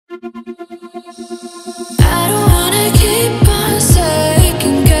I don't wanna keep on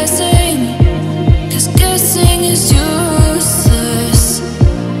second guessing, 'cause guessing is useless.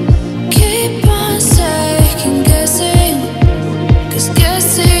 Keep on second guessing, 'cause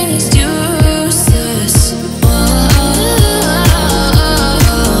guessing is useless.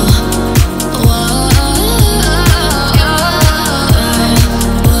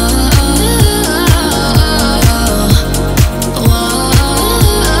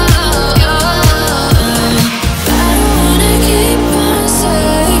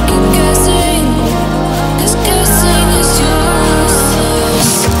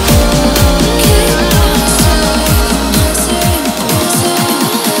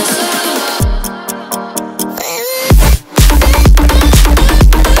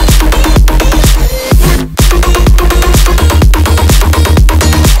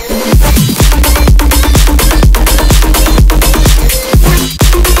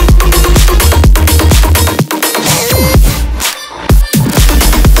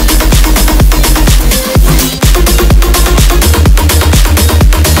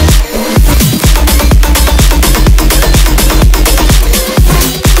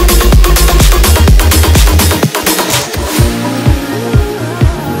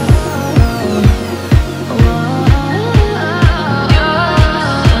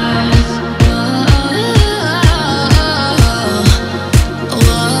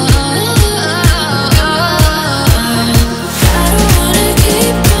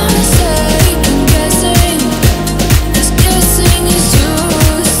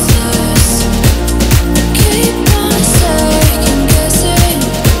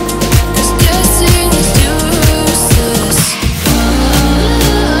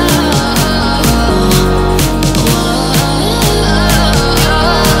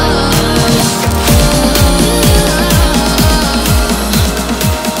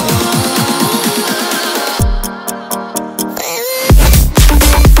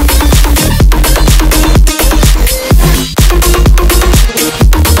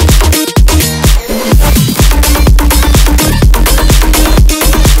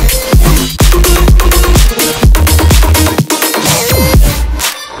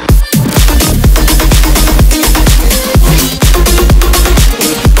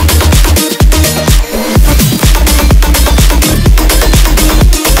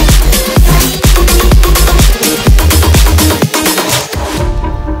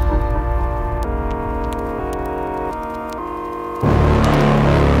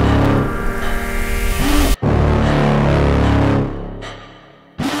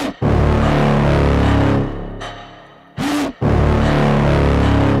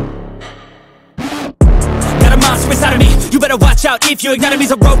 Watch out if you ignite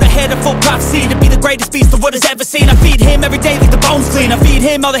me's a road ahead of full prophecy to be the greatest beast the world has ever seen. I feed him every day like the bones clean. I feed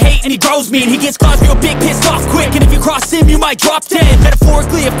him all the hate and he grows me, and he gets claws real big, pissed off quick. And if you cross him, you might drop dead.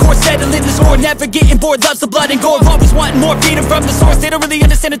 Metaphorically, of course, settling the score, never getting bored, loves the blood and gore, always wanting more, feeding from the source. They don't really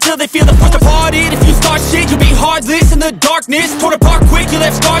understand until they feel the force departed. If you start shit, you'll be heartless in the darkness, torn apart quick. You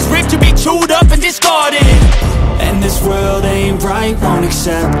left scars ripped, you'll be chewed up and discarded. And this world ain't right, won't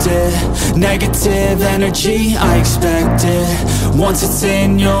accept it. Negative energy, I expect it. Once it's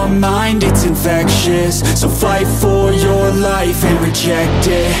in your mind, it's infectious. So fight for your life and reject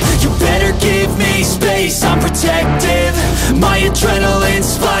it. You better give me space, I'm protective. My adrenaline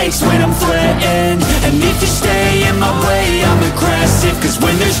spikes when I'm threatened. And if you stay in my way, I'm aggressive. 'Cause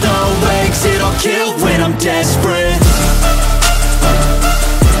when there's no exit, I'll kill when I'm desperate.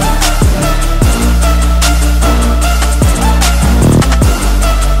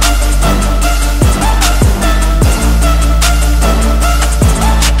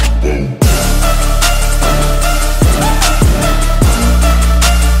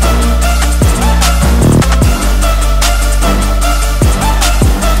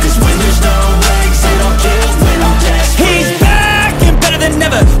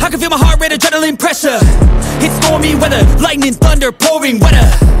 Adrenaline pressure, it's stormy weather, lightning, thunder, pouring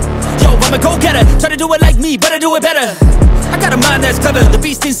weather. Yo, I'm a go-getter, try to do it like me, but I do it better. I got a mind that's clever, the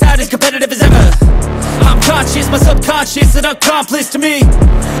beast inside is competitive as ever. I'm conscious, my subconscious, an accomplice to me.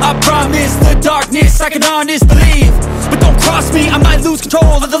 I promise the darkness, I can honest believe. But don't cross me, I might lose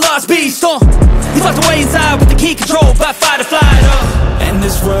control of the lost beast. He's locked away inside with the key controlled by fight or flight. And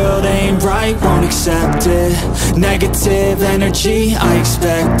this world ain't right, won't accept it. Negative energy, I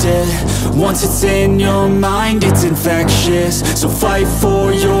expect it. Once it's in your mind, it's infectious. So fight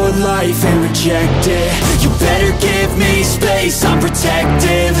for your life and reject it. You better give me space, I'm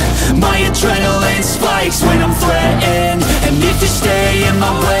protective. My adrenaline spikes when I'm threatened. And if you stay in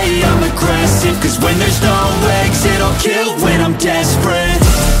my way, I'm aggressive. 'Cause when there's no exit, I'll kill when I'm desperate.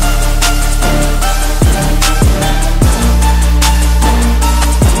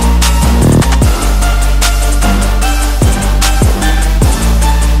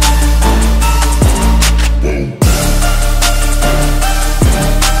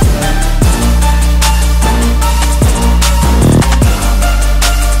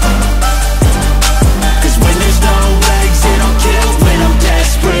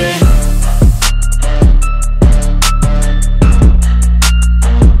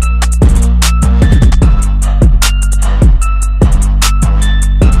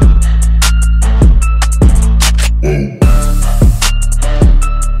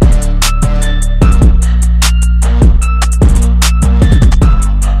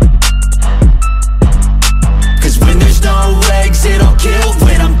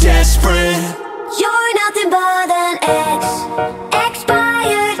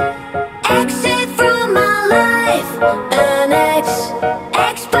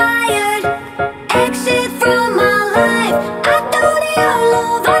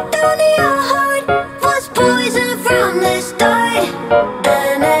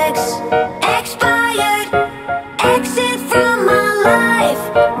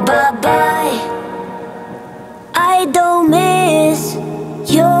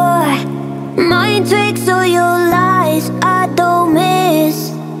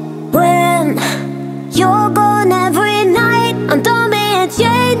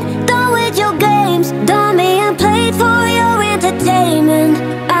 chain, done with your games, dummy, and played for your entertainment.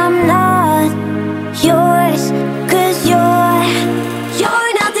 I'm not yours, 'cause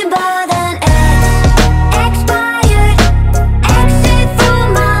you're nothing but an expired exit from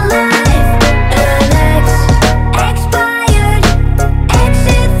my life. An expired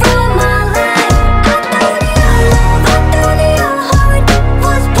exit from my life. I thought your love, I thought your heart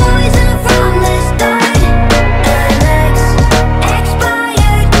was poison from the start. An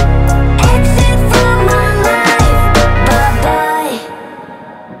expired exit from my life. Bye-bye.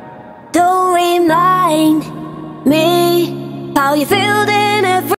 Don't remind me how you feel then.